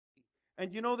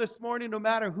And this morning, no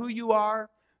matter who you are,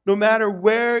 no matter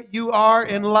where you are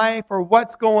in life or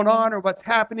what's going on or what's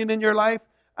happening in your life,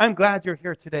 I'm glad you're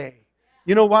here today.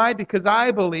 You know why? Because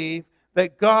I believe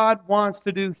that God wants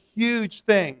to do huge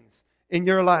things in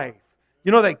your life.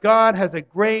 You know that God has a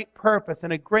great purpose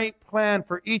and a great plan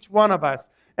for each one of us.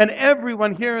 And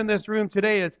everyone here in this room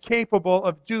today is capable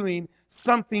of doing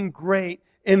something great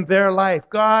in their life.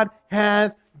 God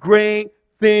has great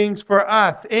things for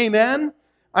us. Amen?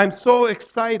 I'm so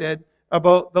excited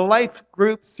about the life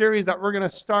group series that we're going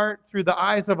to start through the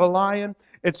eyes of a lion.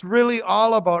 It's really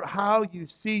all about how you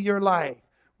see your life,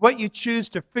 what you choose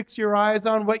to fix your eyes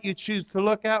on, what you choose to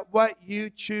look at, what you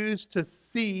choose to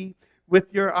see with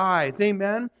your eyes.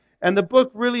 Amen? And the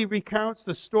book really recounts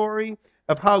the story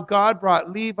of how God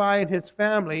brought Levi and his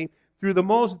family through the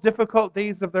most difficult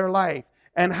days of their life,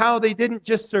 and how they didn't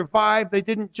just survive, they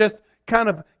didn't just kind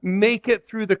of make it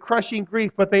through the crushing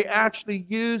grief, but they actually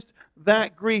used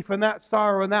that grief and that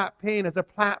sorrow and that pain as a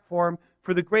platform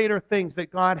for the greater things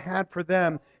that God had for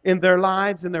them in their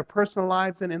lives, in their personal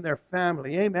lives, and in their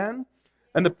family. Amen?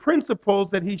 And the principles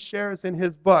that he shares in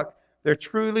his book, they're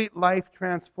truly life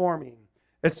transforming,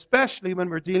 especially when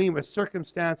we're dealing with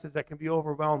circumstances that can be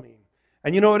overwhelming.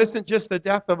 And it isn't just the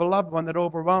death of a loved one that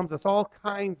overwhelms us. All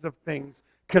kinds of things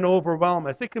can overwhelm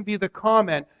us. It can be the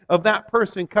comment of that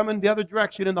person coming the other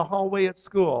direction in the hallway at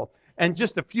school. And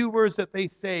just a few words that they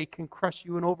say can crush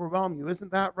you and overwhelm you.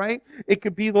 Isn't that right? It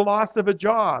could be the loss of a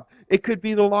job. It could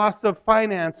be the loss of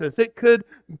finances. It could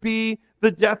be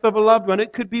the death of a loved one.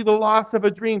 It could be the loss of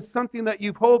a dream, something that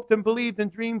you've hoped and believed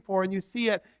and dreamed for, and you see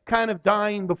it kind of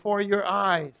dying before your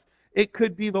eyes. It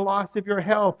could be the loss of your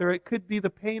health, or it could be the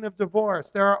pain of divorce.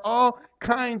 There are all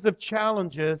kinds of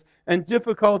challenges and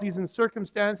difficulties and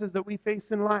circumstances that we face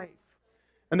in life.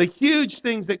 And the huge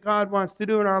things that God wants to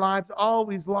do in our lives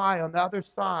always lie on the other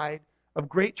side of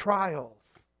great trials.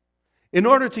 In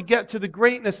order to get to the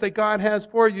greatness that God has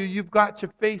for you, you've got to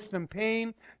face some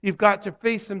pain, you've got to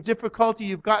face some difficulty,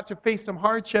 you've got to face some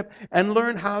hardship, and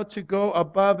learn how to go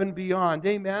above and beyond.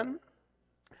 Amen?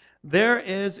 There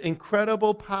is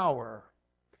incredible power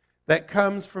that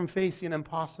comes from facing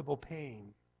impossible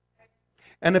pain.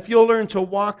 And if you'll learn to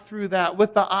walk through that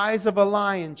with the eyes of a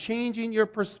lion, changing your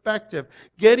perspective,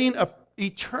 getting an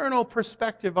eternal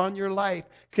perspective on your life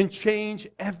can change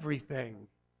everything.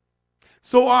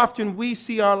 So often we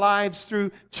see our lives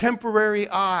through temporary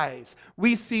eyes.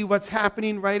 We see what's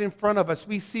happening right in front of us.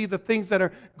 We see the things that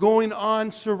are going on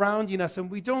surrounding us,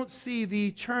 and we don't see the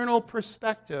eternal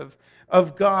perspective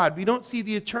of God. We don't see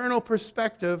the eternal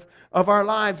perspective of our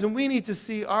lives, and we need to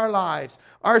see our lives,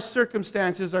 our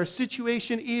circumstances, our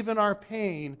situation, even our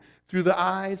pain, through the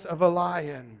eyes of a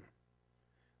lion.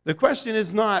 The question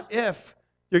is not if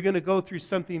you're going to go through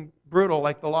something brutal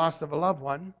like the loss of a loved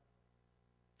one.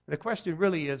 The question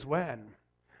really is when.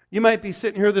 You might be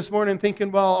sitting here this morning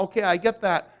thinking, well, okay, I get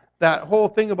that whole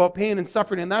thing about pain and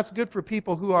suffering, and that's good for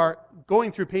people who are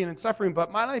going through pain and suffering,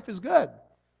 but my life is good.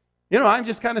 I'm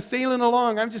just kind of sailing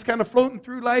along. I'm just kind of floating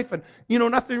through life, and,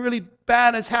 nothing really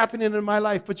bad is happening in my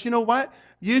life. But you know what?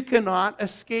 You cannot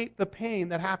escape the pain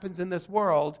that happens in this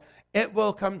world. It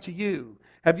will come to you.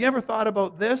 Have you ever thought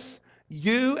about this?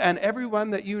 You and everyone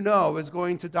that you know is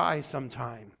going to die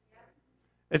sometime.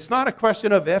 It's not a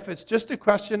question of if, it's just a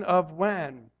question of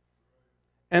when.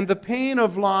 And the pain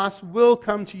of loss will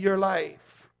come to your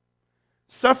life.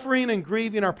 Suffering and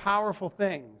grieving are powerful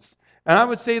things. And I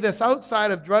would say this,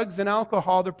 outside of drugs and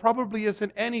alcohol, there probably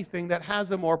isn't anything that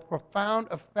has a more profound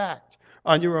effect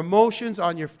on your emotions,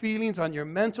 on your feelings, on your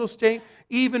mental state,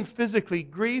 even physically.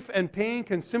 Grief and pain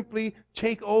can simply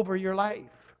take over your life.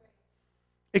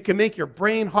 It can make your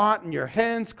brain hot and your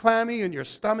hands clammy and your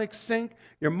stomach sink,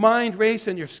 your mind race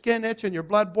and your skin itch and your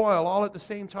blood boil all at the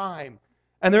same time.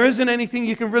 And there isn't anything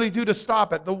you can really do to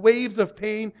stop it. The waves of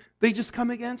pain, they just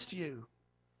come against you.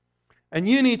 And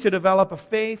you need to develop a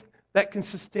faith that can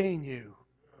sustain you.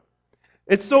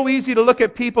 It's so easy to look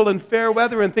at people in fair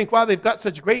weather and think, wow, they've got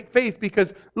such great faith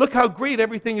because look how great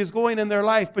everything is going in their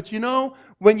life. But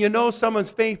when you know someone's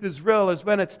faith is real is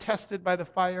when it's tested by the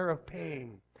fire of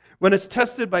pain. When it's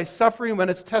tested by suffering, when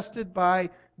it's tested by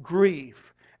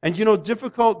grief. And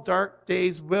difficult, dark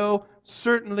days will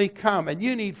certainly come. And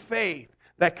you need faith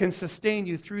that can sustain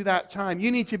you through that time.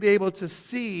 You need to be able to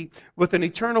see with an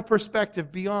eternal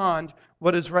perspective beyond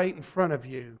what is right in front of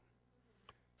you.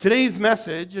 Today's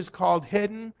message is called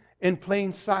Hidden in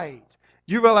Plain Sight.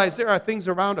 Do you realize there are things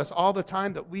around us all the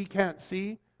time that we can't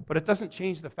see, but it doesn't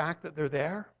change the fact that they're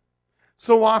there?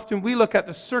 So often we look at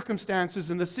the circumstances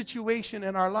and the situation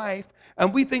in our life,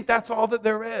 and we think that's all that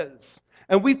there is.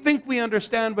 And we think we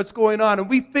understand what's going on. And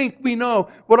we think we know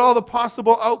what all the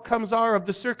possible outcomes are of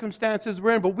the circumstances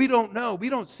we're in. But we don't know. We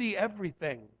don't see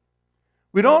everything.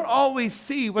 We don't always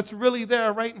see what's really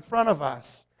there right in front of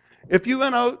us. If you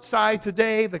went outside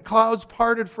today, the clouds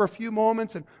parted for a few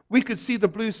moments, and we could see the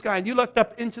blue sky, and you looked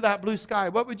up into that blue sky,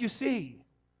 what would you see?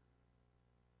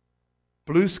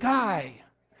 Blue sky.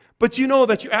 But you know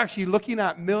that you're actually looking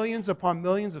at millions upon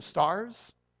millions of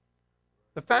stars?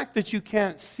 The fact that you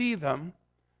can't see them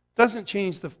doesn't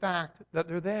change the fact that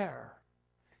they're there.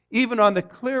 Even on the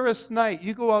clearest night,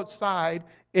 you go outside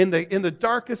in the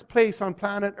darkest place on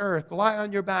planet Earth, lie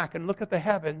on your back and look at the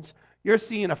heavens, you're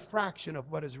seeing a fraction of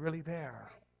what is really there.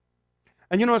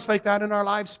 And you know, it's like that in our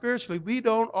lives spiritually. We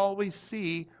don't always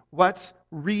see what's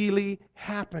really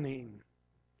happening.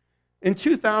 In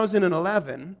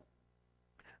 2011,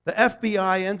 the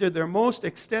FBI ended their most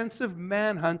extensive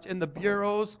manhunt in the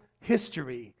Bureau's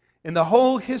history. In the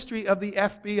whole history of the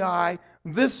FBI,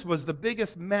 this was the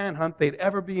biggest manhunt they'd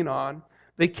ever been on.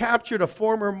 They captured a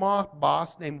former mob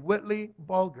boss named Whitley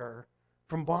Bulger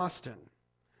from Boston.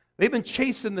 They've been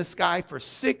chasing this guy for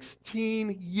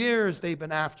 16 years. They've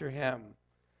been after him.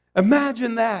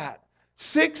 Imagine that.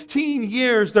 16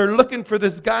 years they're looking for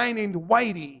this guy named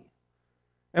Whitey.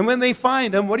 And when they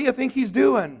find him, what do you think he's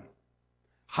doing?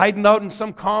 Hiding out in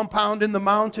some compound in the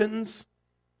mountains,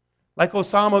 like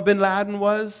Osama bin Laden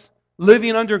was?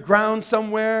 Living underground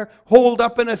somewhere, holed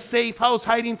up in a safe house,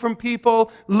 hiding from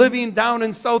people, living down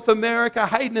in South America,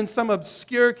 hiding in some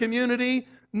obscure community?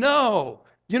 No.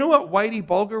 You know what Whitey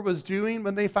Bulger was doing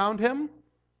when they found him?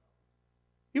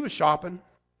 He was shopping.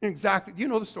 Exactly. You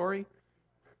know the story.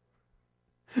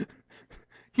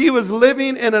 He was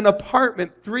living in an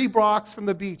apartment 3 blocks from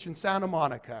the beach in Santa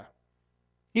Monica.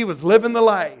 He was living the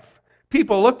life.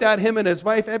 People looked at him and his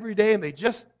wife every day, and they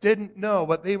just didn't know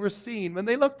what they were seeing when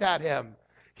they looked at him.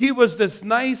 He was this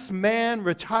nice man,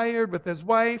 retired with his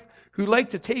wife, who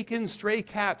liked to take in stray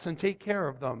cats and take care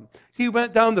of them. He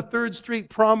went down the 3rd Street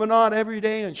Promenade every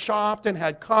day and shopped and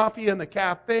had coffee in the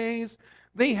cafes.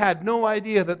 They had no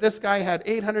idea that this guy had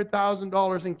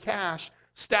 $800,000 in cash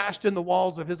stashed in the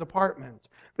walls of his apartment.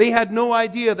 They had no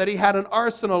idea that he had an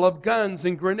arsenal of guns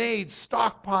and grenades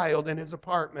stockpiled in his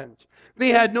apartment. They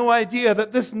had no idea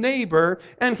that this neighbor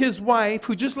and his wife,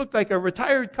 who just looked like a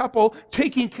retired couple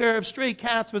taking care of stray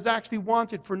cats, was actually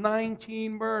wanted for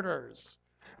 19 murders.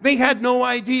 They had no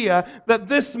idea that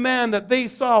this man that they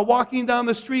saw walking down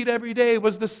the street every day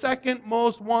was the 2nd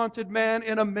most wanted man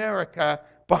in America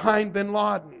behind bin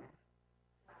Laden.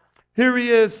 Here he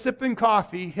is sipping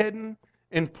coffee, hidden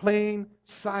in plain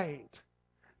sight.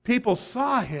 People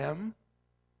saw him,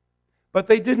 but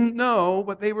they didn't know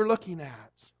what they were looking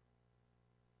at.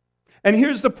 And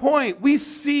here's the point. We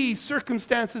see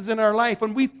circumstances in our life,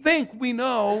 and we think we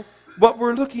know what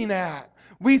we're looking at.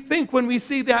 We think when we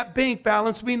see that bank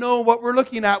balance, we know what we're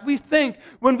looking at. We think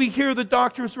when we hear the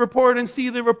doctor's report and see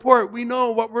the report, we know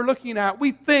what we're looking at.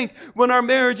 We think when our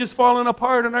marriage is falling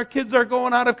apart and our kids are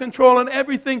going out of control and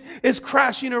everything is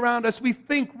crashing around us, we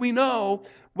think we know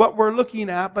what we're looking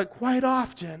at. But quite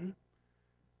often,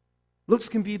 looks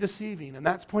can be deceiving. And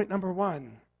that's point number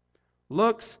 1.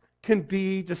 Looks can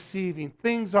be deceiving.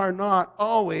 Things are not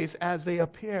always as they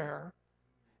appear.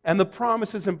 And the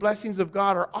promises and blessings of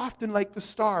God are often like the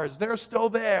stars. They're still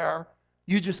there.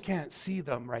 You just can't see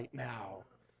them right now.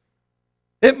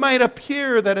 It might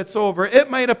appear that it's over. It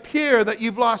might appear that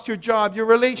you've lost your job. Your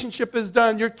relationship is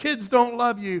done. Your kids don't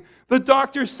love you. The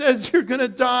doctor says you're going to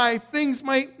die. Things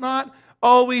might not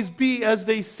always be as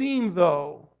they seem,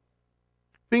 though.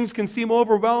 Things can seem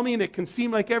overwhelming. It can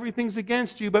seem like everything's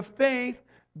against you. But faith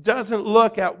doesn't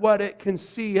look at what it can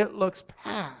see. It looks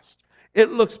past.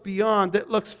 It looks beyond. It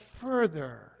looks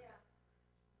further.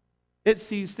 It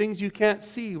sees things you can't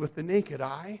see with the naked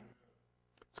eye.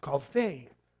 It's called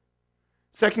faith.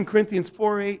 2 Corinthians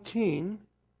 4:18,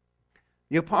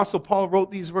 the Apostle Paul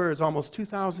wrote these words almost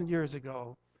 2,000 years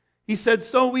ago. He said,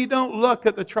 "So we don't look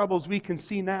at the troubles we can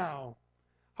see now."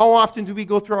 How often do we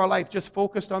go through our life just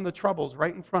focused on the troubles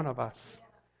right in front of us?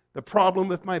 The problem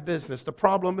with my business, the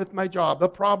problem with my job, the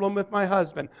problem with my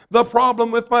husband, the problem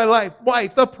with my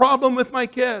wife, the problem with my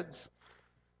kids.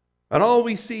 And all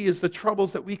we see is the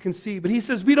troubles that we can see. But he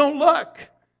says we don't look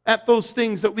at those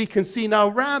things that we can see now.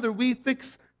 Rather, we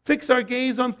fix our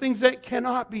gaze on things that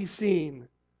cannot be seen.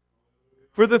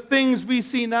 For the things we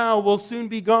see now will soon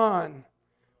be gone.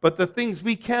 But the things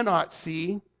we cannot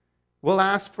see will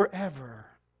last forever.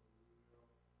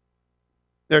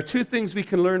 There are 2 things we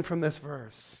can learn from this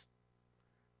verse.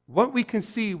 What we can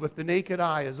see with the naked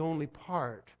eye is only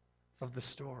part of the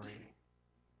story.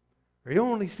 You're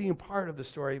only seeing part of the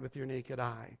story with your naked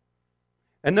eye.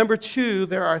 And number two,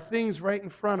 there are things right in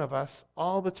front of us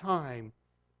all the time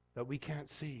that we can't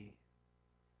see.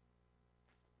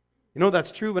 You know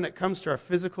that's true when it comes to our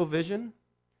physical vision?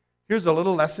 Here's a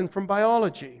little lesson from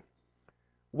biology.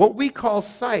 What we call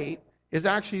sight is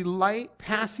actually light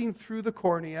passing through the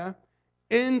cornea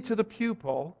into the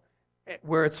pupil,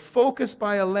 where it's focused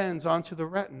by a lens onto the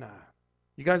retina.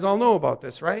 You guys all know about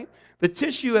this, right? The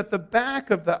tissue at the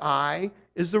back of the eye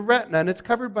is the retina, and it's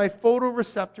covered by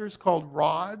photoreceptors called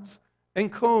rods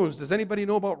and cones. Does anybody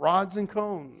know about rods and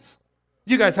cones?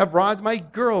 You guys have rods? My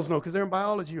girls know because they're in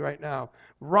biology right now.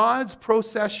 Rods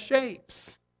process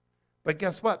shapes. But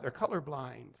guess what? They're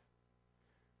colorblind.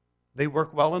 They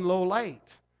work well in low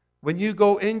light. When you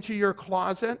go into your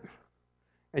closet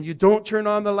and you don't turn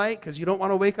on the light because you don't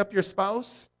want to wake up your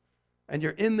spouse, and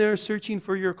you're in there searching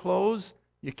for your clothes,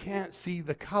 you can't see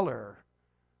the color.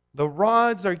 The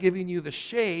rods are giving you the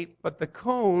shape, but the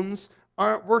cones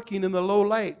aren't working in the low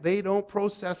light. They don't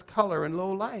process color in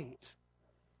low light.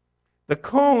 The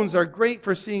cones are great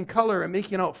for seeing color and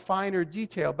making out finer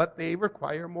detail, but they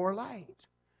require more light.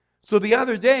 So the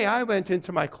other day, I went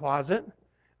into my closet,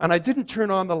 and I didn't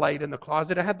turn on the light in the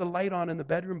closet. I had the light on in the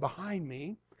bedroom behind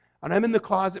me, and I'm in the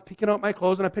closet picking out my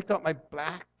clothes, and I picked out my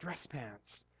black dress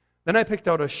pants. Then I picked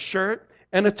out a shirt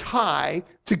and a tie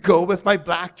to go with my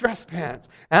black dress pants.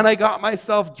 And I got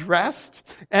myself dressed,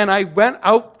 and I went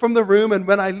out from the room, and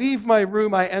when I leave my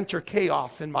room, I enter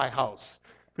chaos in my house.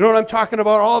 You know what I'm talking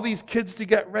about? All these kids to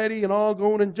get ready and all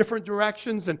going in different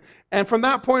directions. And from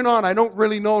that point on, I don't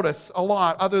really notice a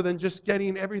lot other than just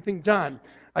getting everything done.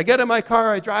 I get in my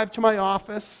car, I drive to my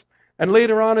office, and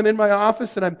later on I'm in my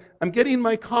office, and I'm getting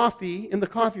my coffee in the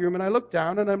coffee room, and I look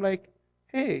down, and I'm like,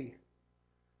 hey,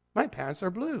 my pants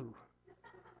are blue.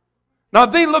 Now,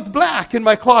 they look black in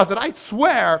my closet. I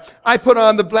swear I put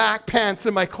on the black pants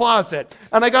in my closet.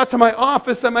 And I got to my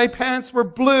office and my pants were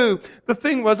blue. The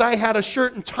thing was, I had a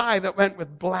shirt and tie that went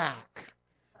with black.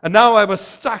 And now I was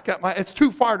stuck it's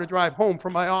too far to drive home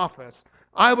from my office.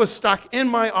 I was stuck in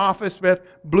my office with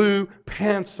blue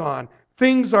pants on.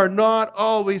 Things are not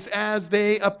always as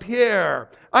they appear.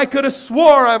 I could have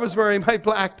swore I was wearing my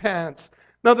black pants.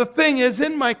 Now, the thing is,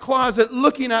 in my closet,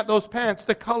 looking at those pants,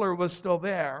 the color was still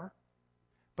there.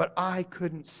 But I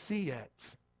couldn't see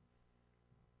it.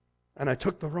 And I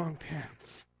took the wrong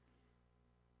pants.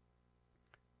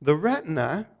 The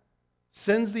retina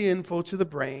sends the info to the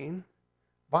brain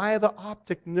via the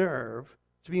optic nerve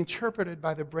to be interpreted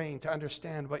by the brain to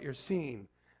understand what you're seeing.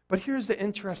 But here's the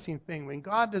interesting thing. When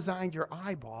God designed your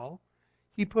eyeball,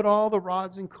 He put all the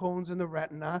rods and cones in the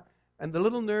retina, and the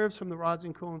little nerves from the rods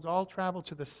and cones all travel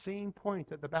to the same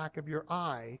point at the back of your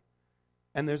eye,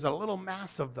 and there's a little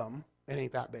mass of them. It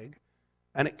ain't that big.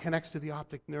 And it connects to the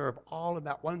optic nerve all in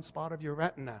that one spot of your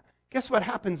retina. Guess what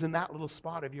happens in that little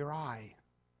spot of your eye?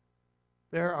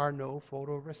 There are no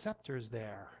photoreceptors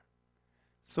there.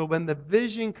 So when the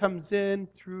vision comes in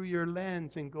through your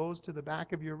lens and goes to the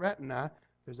back of your retina,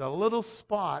 there's a little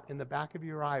spot in the back of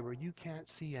your eye where you can't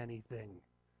see anything.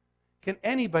 Can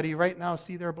anybody right now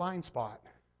see their blind spot?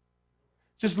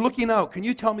 Just looking out, can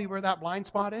you tell me where that blind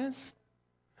spot is?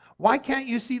 Why can't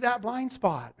you see that blind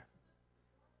spot?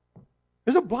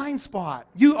 There's a blind spot.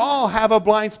 You all have a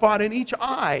blind spot in each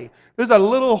eye. There's a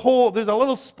little hole, there's a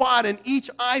little spot in each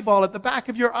eyeball at the back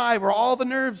of your eye where all the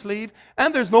nerves leave,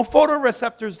 and there's no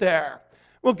photoreceptors there.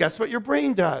 Well, guess what your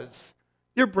brain does?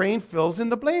 Your brain fills in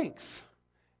the blanks,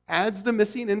 adds the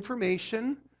missing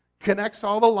information, connects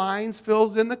all the lines,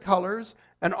 fills in the colors,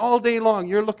 and all day long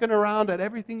you're looking around at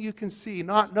everything you can see,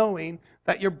 not knowing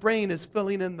that your brain is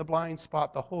filling in the blind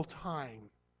spot the whole time.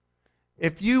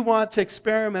 If you want to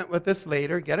experiment with this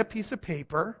later, get a piece of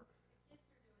paper,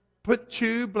 put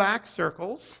 2 black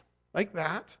circles like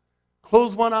that,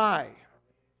 close one eye.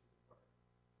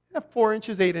 4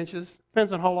 inches, 8 inches,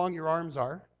 depends on how long your arms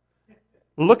are.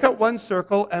 Look at one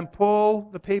circle and pull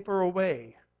the paper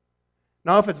away.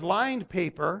 Now, if it's lined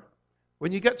paper,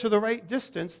 when you get to the right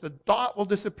distance, the dot will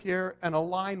disappear and a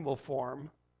line will form.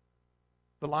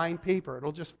 The lined paper,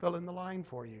 it'll just fill in the line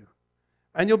for you.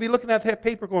 And you'll be looking at that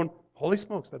paper going, holy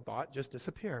smokes, the dot just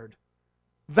disappeared.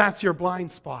 That's your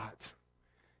blind spot.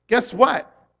 Guess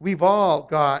what? We've all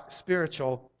got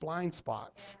spiritual blind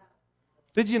spots.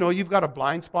 Did you know you've got a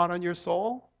blind spot on your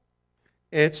soul?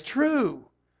 It's true.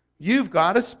 You've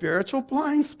got a spiritual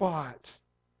blind spot.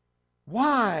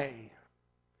 Why?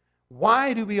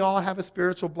 Why do we all have a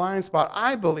spiritual blind spot?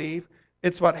 I believe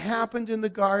it's what happened in the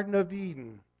Garden of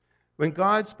Eden when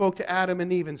God spoke to Adam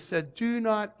and Eve and said, do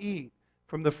not eat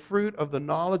from the fruit of the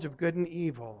knowledge of good and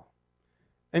evil.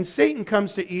 And Satan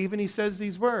comes to Eve and he says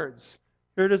these words.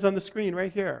 Here it is on the screen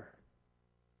right here.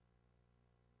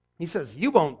 He says, you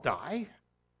won't die.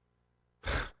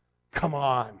 Come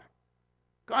on.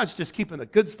 God's just keeping the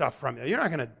good stuff from you. You're not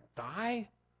going to die.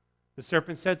 The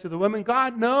serpent said to the woman,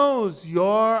 God knows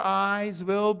your eyes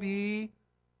will be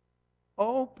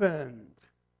opened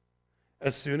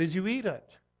as soon as you eat it.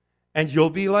 And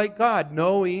you'll be like God,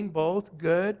 knowing both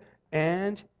good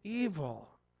and evil.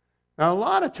 Now, a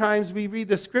lot of times we read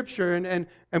the scripture and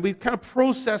we kind of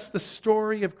process the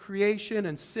story of creation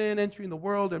and sin entering the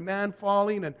world and man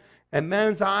falling and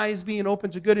man's eyes being open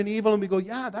to good and evil. And we go,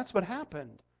 yeah, that's what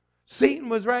happened. Satan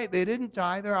was right. They didn't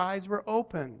die. Their eyes were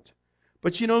opened.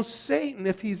 But you know, Satan,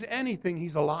 if he's anything,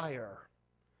 he's a liar.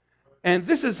 And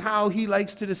this is how he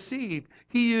likes to deceive.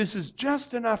 He uses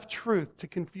just enough truth to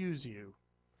confuse you.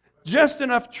 Just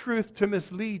enough truth to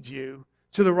mislead you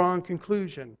to the wrong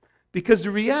conclusion. Because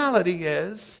the reality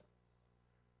is,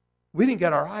 we didn't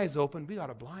get our eyes open, we got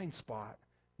a blind spot.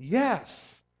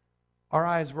 Yes, our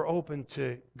eyes were open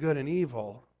to good and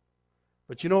evil.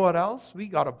 But you know what else? We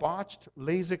got a botched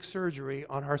LASIK surgery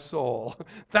on our soul.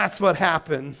 That's what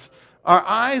happened. Our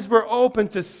eyes were open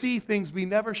to see things we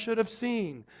never should have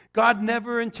seen. God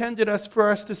never intended for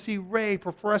us to see rape,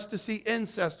 or for us to see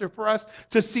incest, or for us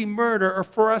to see murder, or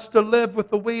for us to live with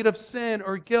the weight of sin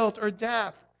or guilt or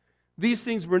death. These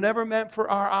things were never meant for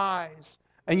our eyes.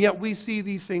 And yet we see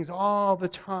these things all the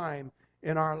time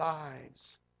in our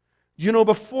lives. You know,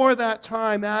 before that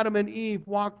time, Adam and Eve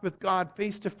walked with God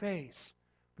face to face.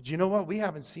 But you know what? We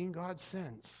haven't seen God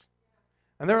since.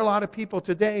 And there are a lot of people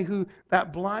today who,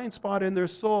 that blind spot in their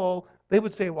soul, they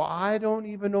would say, well, I don't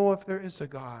even know if there is a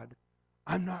God.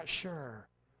 I'm not sure.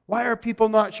 Why are people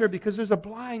not sure? Because there's a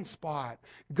blind spot.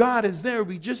 God is there.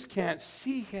 We just can't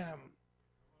see Him.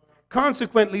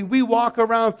 Consequently, we walk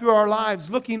around through our lives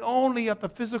looking only at the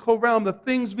physical realm, the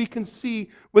things we can see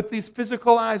with these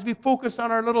physical eyes. We focus on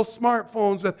our little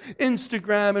smartphones with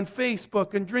Instagram and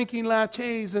Facebook and drinking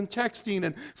lattes and texting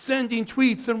and sending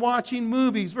tweets and watching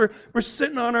movies. We're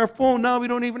sitting on our phone now. We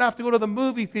don't even have to go to the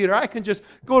movie theater. I can just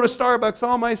go to Starbucks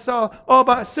all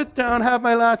by sit down, have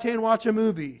my latte, and watch a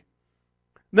movie.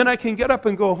 Then I can get up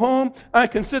and go home. I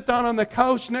can sit down on the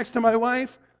couch next to my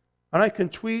wife. And I can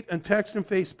tweet and text and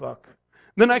Facebook.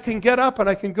 Then I can get up and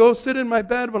I can go sit in my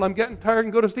bed when I'm getting tired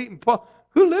and go to sleep. And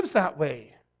who lives that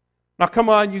way? Now come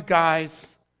on, you guys.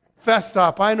 Fess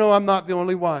up. I know I'm not the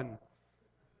only one.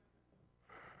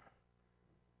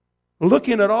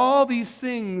 Looking at all these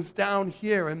things down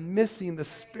here and missing the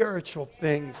spiritual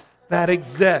things that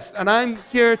exist. And I'm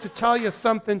here to tell you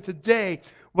something today.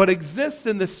 What exists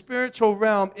in the spiritual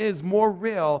realm is more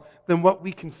real than what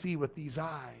we can see with these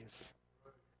eyes.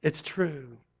 It's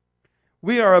true.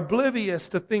 We are oblivious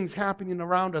to things happening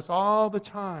around us all the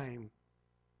time.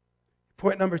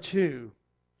 Point number 2.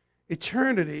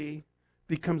 Eternity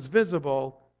becomes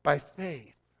visible by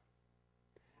faith.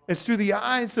 It's through the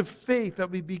eyes of faith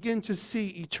that we begin to see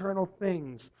eternal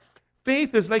things.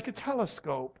 Faith is like a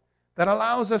telescope that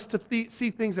allows us to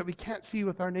see things that we can't see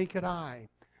with our naked eye.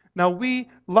 Now, we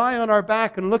lie on our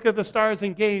back and look at the stars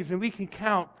and gaze, and we can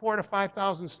count 4,000 to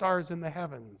 5,000 stars in the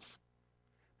heavens.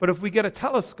 But if we get a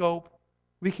telescope,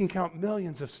 we can count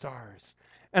millions of stars.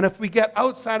 And if we get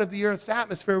outside of the Earth's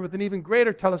atmosphere with an even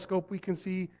greater telescope, we can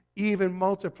see even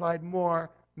multiplied more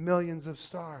millions of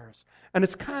stars. And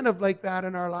it's kind of like that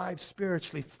in our lives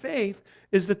spiritually. Faith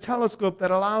is the telescope that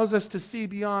allows us to see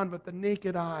beyond what the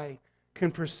naked eye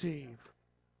can perceive.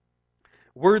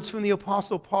 Words from the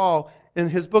Apostle Paul in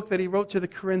his book that he wrote to the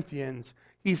Corinthians.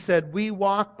 He said, we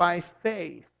walk by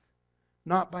faith,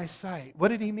 not by sight. What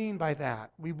did he mean by that?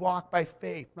 We walk by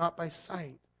faith, not by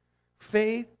sight.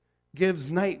 Faith gives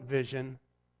night vision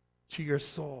to your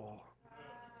soul.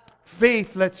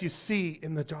 Faith lets you see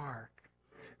in the dark.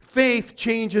 Faith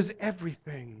changes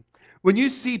everything. When you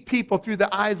see people through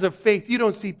the eyes of faith, you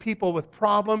don't see people with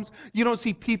problems. You don't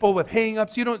see people with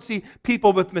hang-ups. You don't see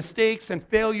people with mistakes and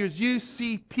failures. You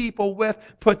see people with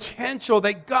potential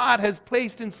that God has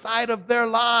placed inside of their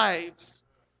lives.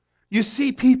 You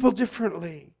see people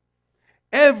differently.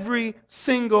 Every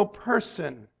single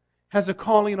person has a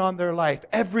calling on their life.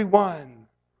 Everyone.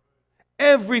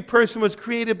 Every person was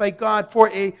created by God for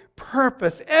a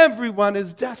purpose. Everyone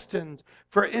is destined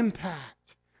for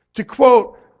impact. To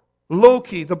quote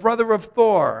Loki, the brother of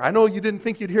Thor. I know you didn't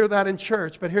think you'd hear that in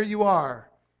church, but here you are.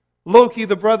 Loki,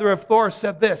 the brother of Thor,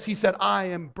 said this. He said, I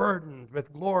am burdened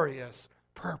with glorious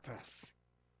purpose.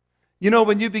 You know,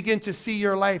 when you begin to see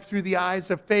your life through the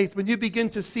eyes of faith, when you begin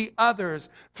to see others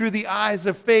through the eyes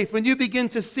of faith, when you begin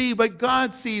to see what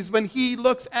God sees when He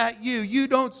looks at you, you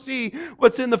don't see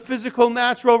what's in the physical,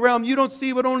 natural realm. You don't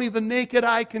see what only the naked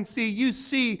eye can see. You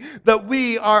see that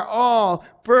we are all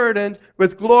burdened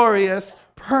with glorious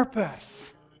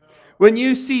purpose. When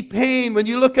you see pain, when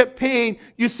you look at pain,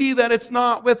 you see that it's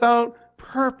not without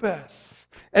purpose.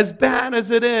 As bad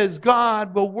as it is,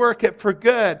 God will work it for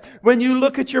good. When you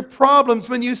look at your problems,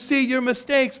 when you see your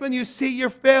mistakes, when you see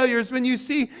your failures, when you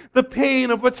see the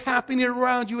pain of what's happening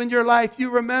around you in your life,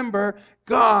 you remember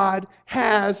God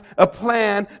has a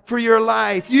plan for your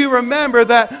life. You remember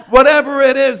that whatever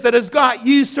it is that has got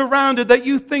you surrounded, that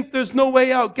you think there's no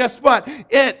way out, guess what?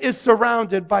 It is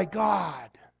surrounded by God.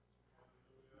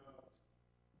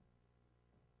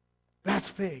 That's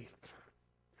faith.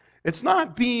 It's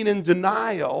not being in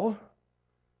denial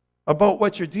about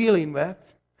what you're dealing with.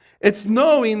 It's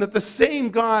knowing that the same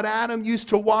God Adam used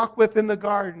to walk with in the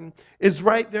garden is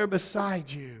right there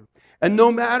beside you. And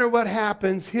no matter what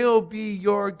happens, He'll be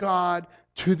your God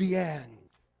to the end.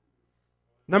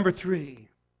 Number 3,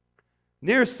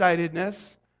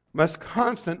 nearsightedness must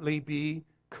constantly be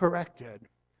corrected.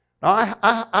 Now,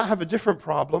 I have a different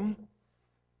problem.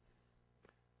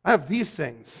 I have these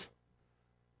things.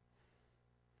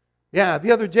 Yeah,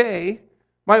 the other day,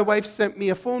 my wife sent me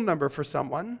a phone number for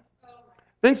someone.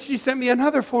 Then she sent me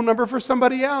another phone number for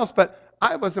somebody else, but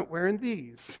I wasn't wearing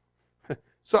these.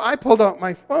 So I pulled out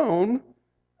my phone,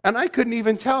 and I couldn't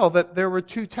even tell that there were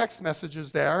 2 text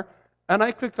messages there, and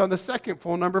I clicked on the second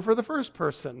phone number for the first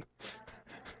person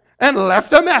and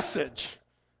left a message.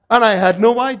 And I had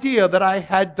no idea that I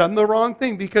had done the wrong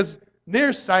thing, because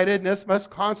nearsightedness must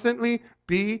constantly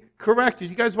be corrected.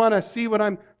 You guys want to see what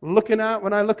I'm looking at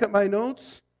when I look at my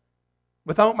notes?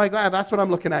 Without my glasses, that's what I'm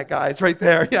looking at, guys, right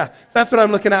there. Yeah, that's what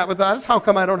I'm looking at with us. How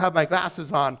come I don't have my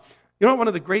glasses on? You know what one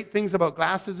of the great things about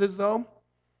glasses is, though?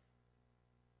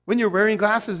 When you're wearing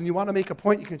glasses and you want to make a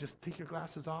point, you can just take your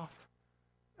glasses off.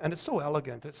 And it's so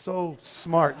elegant. It's so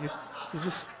smart. You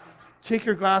just take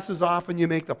your glasses off and you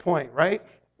make the point, right?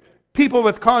 People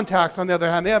with contacts, on the other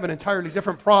hand, they have an entirely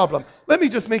different problem. Let me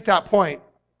just make that point.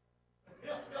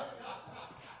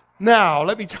 Now,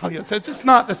 let me tell you, it's just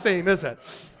not the same, is it?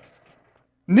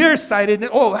 Nearsightedness,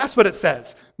 that's what it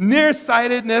says.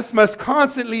 Nearsightedness must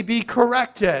constantly be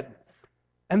corrected.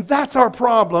 And that's our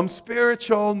problem,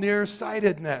 spiritual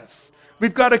nearsightedness.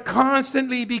 We've got to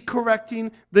constantly be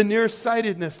correcting the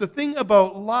nearsightedness. The thing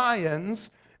about lions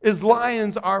is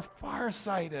lions are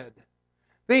farsighted.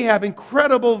 They have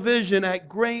incredible vision at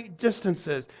great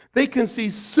distances. They can see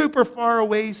super far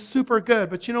away, super good.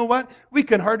 But you know what? We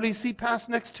can hardly see past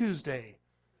next Tuesday.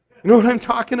 You know what I'm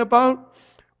talking about?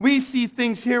 We see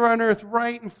things here on earth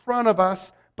right in front of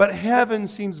us, but heaven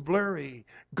seems blurry.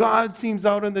 God seems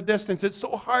out in the distance. It's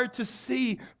so hard to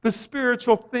see the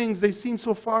spiritual things. They seem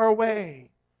so far away.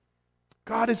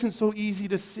 God isn't so easy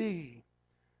to see.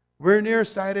 We're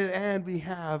nearsighted and we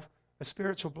have a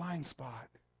spiritual blind spot.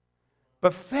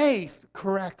 But faith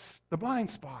corrects the blind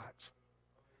spots.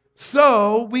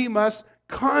 So we must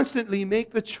constantly make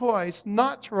the choice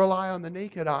not to rely on the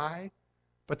naked eye,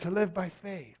 but to live by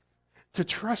faith, to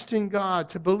trust in God,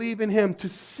 to believe in Him, to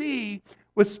see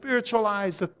with spiritual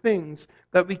eyes the things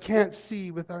that we can't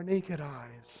see with our naked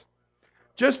eyes.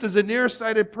 Just as a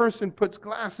nearsighted person puts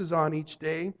glasses on each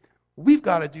day, we've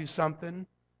got to do something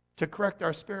to correct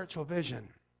our spiritual vision.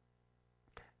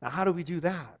 Now, how do we do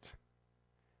that?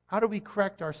 How do we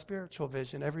correct our spiritual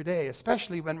vision every day,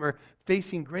 especially when we're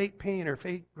facing great pain or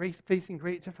facing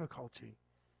great difficulty?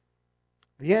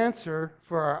 The answer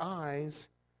for our eyes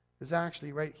is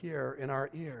actually right here in our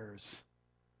ears.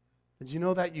 Did you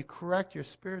know that you correct your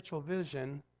spiritual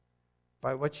vision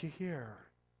by what you hear?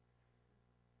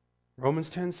 Romans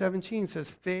 10:17 says,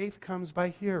 faith comes by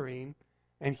hearing,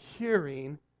 and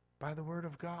hearing by the word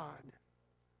of God.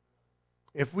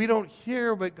 If we don't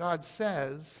hear what God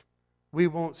says, we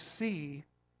won't see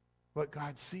what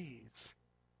God sees.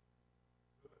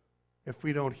 If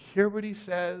we don't hear what He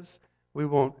says, we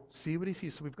won't see what He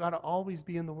sees. So we've got to always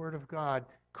be in the Word of God,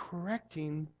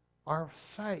 correcting our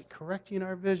sight, correcting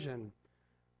our vision.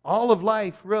 All of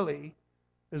life, really,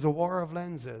 is a war of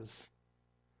lenses.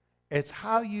 It's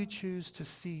how you choose to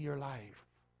see your life.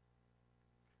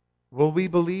 Will we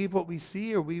believe what we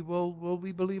see, or will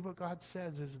we believe what God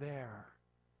says is there?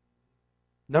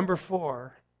 Number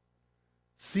 4,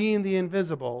 seeing the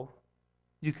invisible,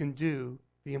 you can do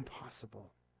the impossible.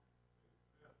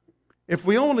 If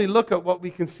we only look at what we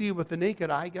can see with the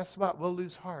naked eye, guess what? We'll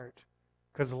lose heart.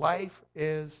 Because life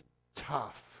is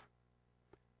tough.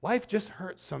 Life just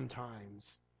hurts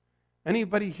sometimes.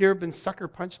 Anybody here been sucker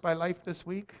punched by life this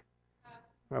week?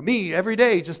 Well, me, every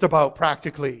day, just about,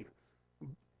 practically.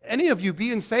 Any of you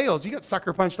be in sales, you get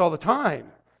sucker punched all the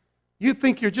time. You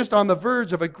think you're just on the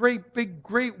verge of a great, big,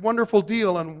 great, wonderful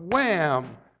deal, and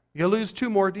wham, you lose 2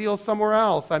 more deals somewhere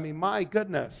else. I mean, my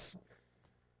goodness.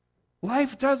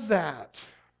 Life does that.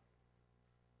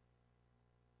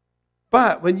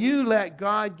 But when you let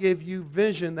God give you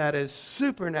vision that is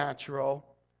supernatural,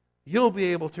 you'll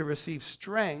be able to receive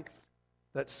strength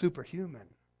that's superhuman.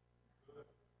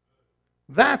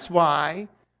 That's why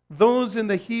those in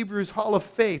the Hebrews Hall of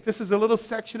Faith, this is a little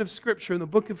section of Scripture in the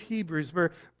book of Hebrews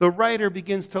where the writer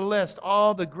begins to list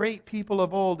all the great people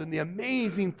of old and the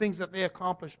amazing things that they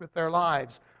accomplished with their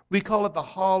lives. We call it the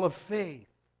Hall of Faith.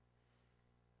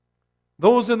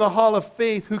 Those in the Hall of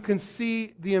Faith who can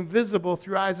see the invisible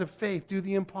through eyes of faith do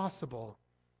the impossible.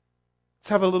 Let's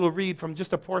have a little read from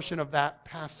just a portion of that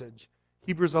passage.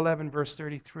 Hebrews 11, verse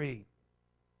 33.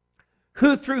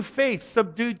 Who through faith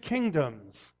subdued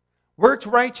kingdoms, worked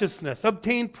righteousness,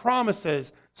 obtained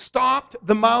promises, stopped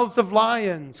the mouths of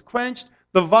lions, quenched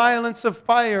the violence of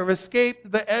fire,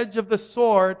 escaped the edge of the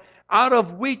sword, out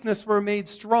of weakness were made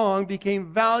strong,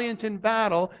 became valiant in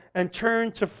battle, and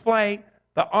turned to flight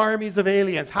the armies of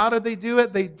aliens. How did they do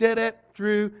it? They did it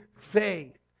through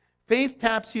faith. Faith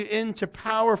taps you into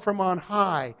power from on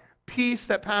high, peace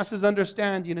that passes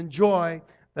understanding, and joy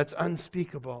that's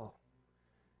unspeakable.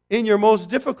 In your most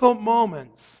difficult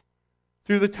moments,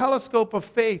 through the telescope of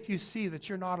faith, you see that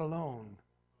you're not alone.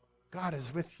 God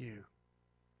is with you.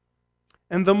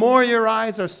 And the more your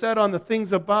eyes are set on the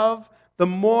things above, the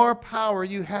more power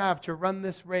you have to run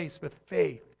this race with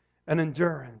faith and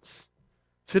endurance.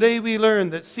 Today we learn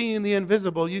that seeing the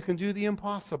invisible, you can do the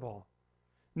impossible.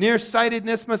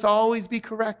 Nearsightedness must always be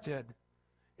corrected.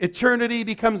 Eternity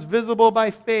becomes visible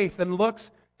by faith, and looks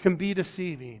can be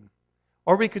deceiving.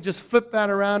 Or we could just flip that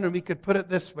around and we could put it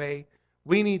this way.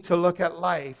 We need to look at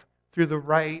life through the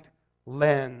right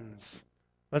lens.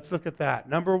 Let's look at that.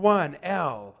 Number 1,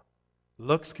 L.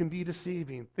 Looks can be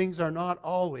deceiving. Things are not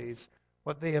always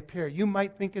what they appear. You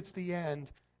might think it's the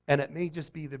end, and it may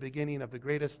just be the beginning of the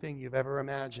greatest thing you've ever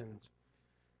imagined.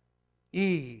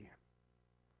 E.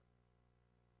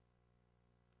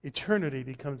 Eternity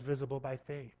becomes visible by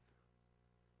faith.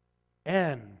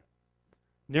 N.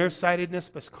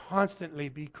 Nearsightedness must constantly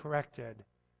be corrected.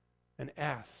 And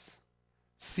S.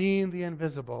 Seeing the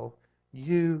invisible,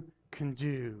 you can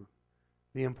do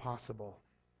the impossible.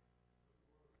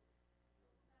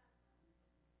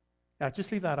 Now,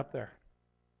 just leave that up there.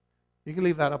 You can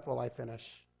leave that up while I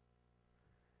finish.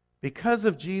 Because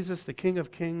of Jesus, the King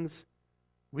of Kings,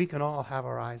 we can all have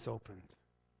our eyes opened.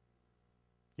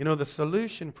 You know, the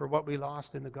solution for what we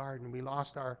lost in the garden, we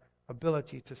lost our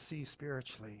ability to see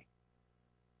spiritually.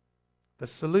 The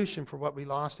solution for what we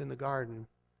lost in the garden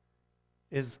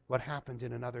is what happened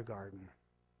in another garden.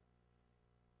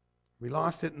 We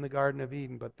lost it in the Garden of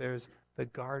Eden, but there's the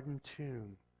garden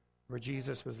tomb where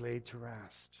Jesus was laid to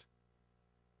rest.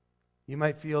 You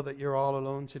might feel that you're all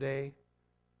alone today,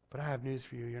 but I have news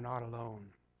for you. You're not alone.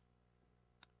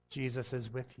 Jesus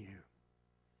is with you,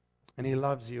 and He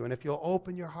loves you. And if you'll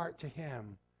open your heart to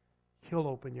Him, He'll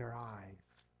open your eyes.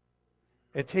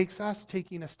 It takes us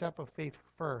taking a step of faith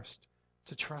first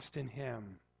to trust in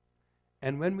Him.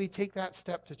 And when we take that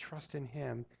step to trust in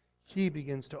Him, He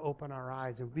begins to open our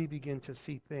eyes, and we begin to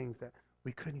see things that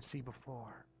we couldn't see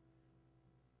before.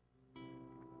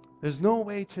 There's no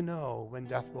way to know when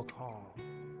death will call.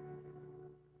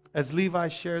 As Levi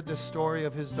shared this story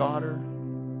of his daughter,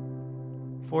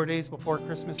 4 days before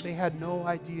Christmas, they had no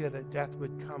idea that death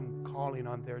would come calling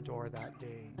on their door that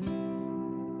day.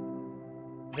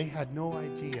 They had no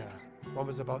idea what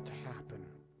was about to happen.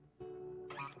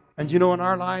 And you know, in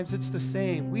our lives, it's the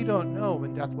same. We don't know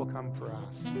when death will come for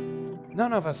us.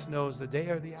 None of us knows the day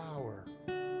or the hour.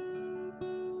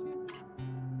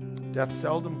 Death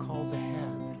seldom calls ahead.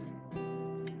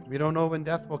 We don't know when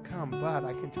death will come, but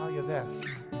I can tell you this.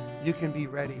 You can be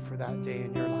ready for that day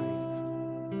in your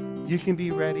life. You can be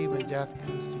ready when death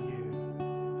comes to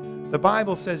you. The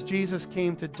Bible says Jesus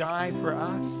came to die for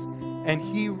us, and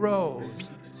He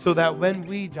rose so that when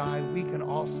we die, we can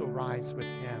also rise with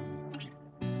Him.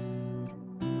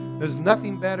 There's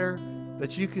nothing better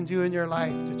that you can do in your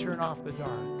life to turn off the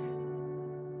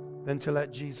dark than to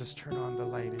let Jesus turn on the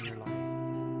light in your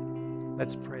life.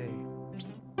 Let's pray.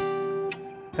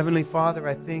 Heavenly Father,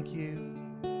 I thank you,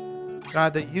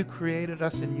 God, that you created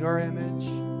us in your image.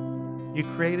 You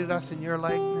created us in your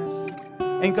likeness.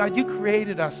 And God, you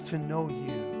created us to know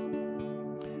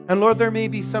you. And Lord, there may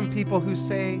be some people who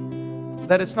say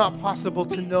that it's not possible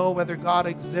to know whether God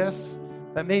exists,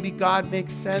 that maybe God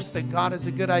makes sense, that God is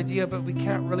a good idea, but we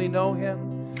can't really know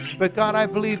Him. But God, I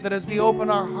believe that as we open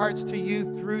our hearts to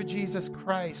you through Jesus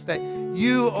Christ, that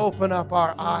you open up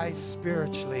our eyes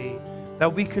spiritually,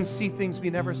 that we can see things we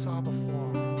never saw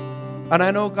before. And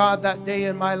I know, God, that day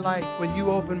in my life when you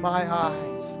opened my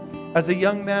eyes, as a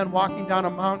young man walking down a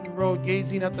mountain road,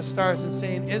 gazing at the stars and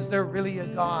saying, is there really a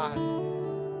God?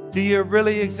 Do you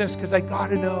really exist? Because I got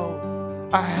to know.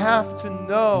 I have to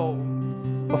know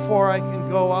before I can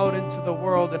go out into the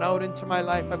world and out into my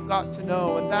life. I've got to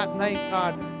know. And that night,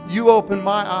 God, you opened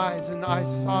my eyes and I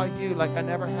saw you like I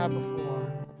never have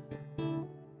before.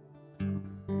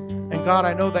 And God,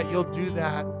 I know that you'll do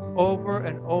that over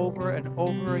and over and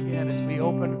over again as we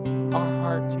open our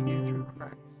heart to you through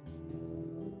Christ.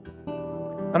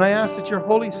 And I ask that your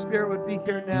Holy Spirit would be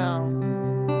here now.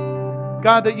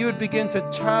 God, that you would begin to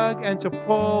tug and to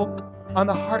pull on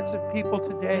the hearts of people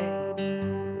today.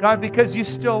 God, because you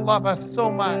still love us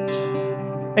so much.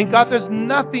 And God, there's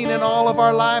nothing in all of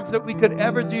our lives that we could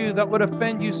ever do that would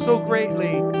offend you so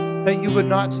greatly that you would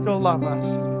not still love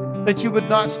us, that you would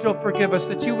not still forgive us,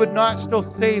 that you would not still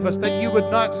save us, that you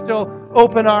would not still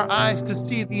open our eyes to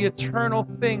see the eternal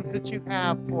things that you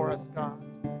have for us, God.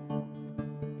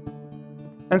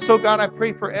 And so, God, I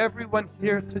pray for everyone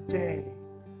here today,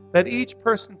 that each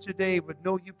person today would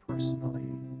know you personally.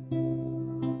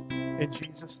 In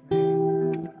Jesus'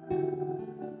 name.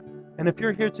 And if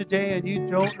you're here today and you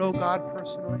don't know God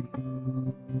personally,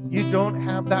 you don't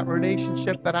have that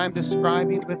relationship that I'm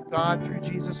describing with God through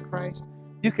Jesus Christ,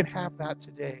 you can have that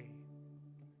today.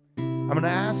 I'm going to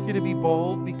ask you to be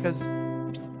bold because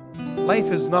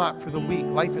life is not for the weak.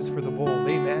 Life is for the bold.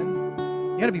 Amen?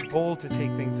 You got to be bold to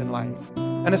take things in life.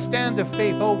 And a stand of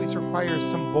faith always requires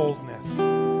some boldness.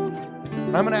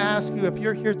 I'm going to ask you, if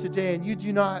you're here today and you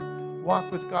do not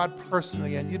walk with God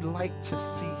personally and you'd like to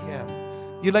see Him,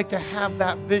 you'd like to have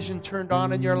that vision turned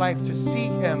on in your life to see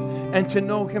Him and to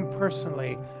know Him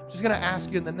personally, I'm just going to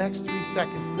ask you in the next 3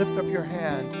 seconds, lift up your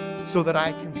hand so that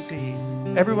I can see.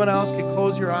 Everyone else can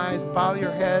close your eyes, bow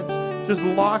your heads, just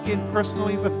lock in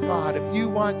personally with God. If you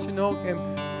want to know Him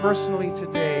personally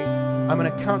today, I'm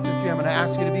going to count to 3. I'm going to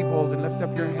ask you to be bold and lift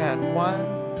up your hand.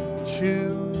 1,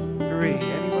 2, 3.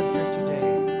 Anyone here today?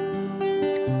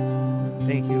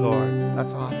 Thank you, Lord.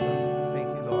 That's awesome. Thank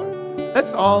you, Lord.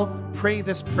 Let's all pray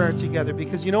this prayer together,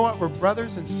 because you know what? We're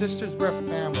brothers and sisters. We're a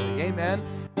family. Amen?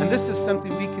 And this is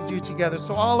something we can do together.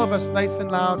 So all of us, nice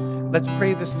and loud, let's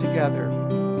pray this together.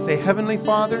 Say, Heavenly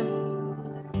Father,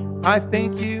 I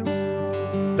thank you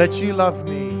that you love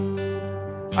me.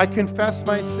 I confess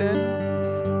my sin.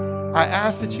 I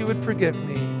ask that you would forgive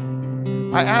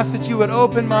me. I ask that you would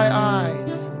open my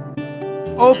eyes,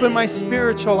 open my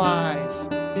spiritual eyes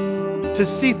to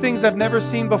see things I've never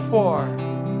seen before.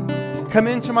 Come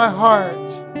into my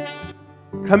heart,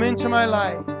 come into my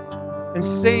life, and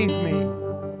save me,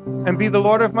 and be the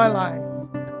Lord of my life.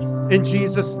 In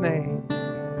Jesus' name,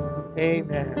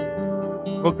 amen.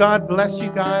 Well, God bless you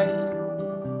guys.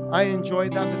 I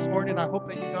enjoyed that this morning. I hope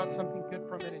that you got something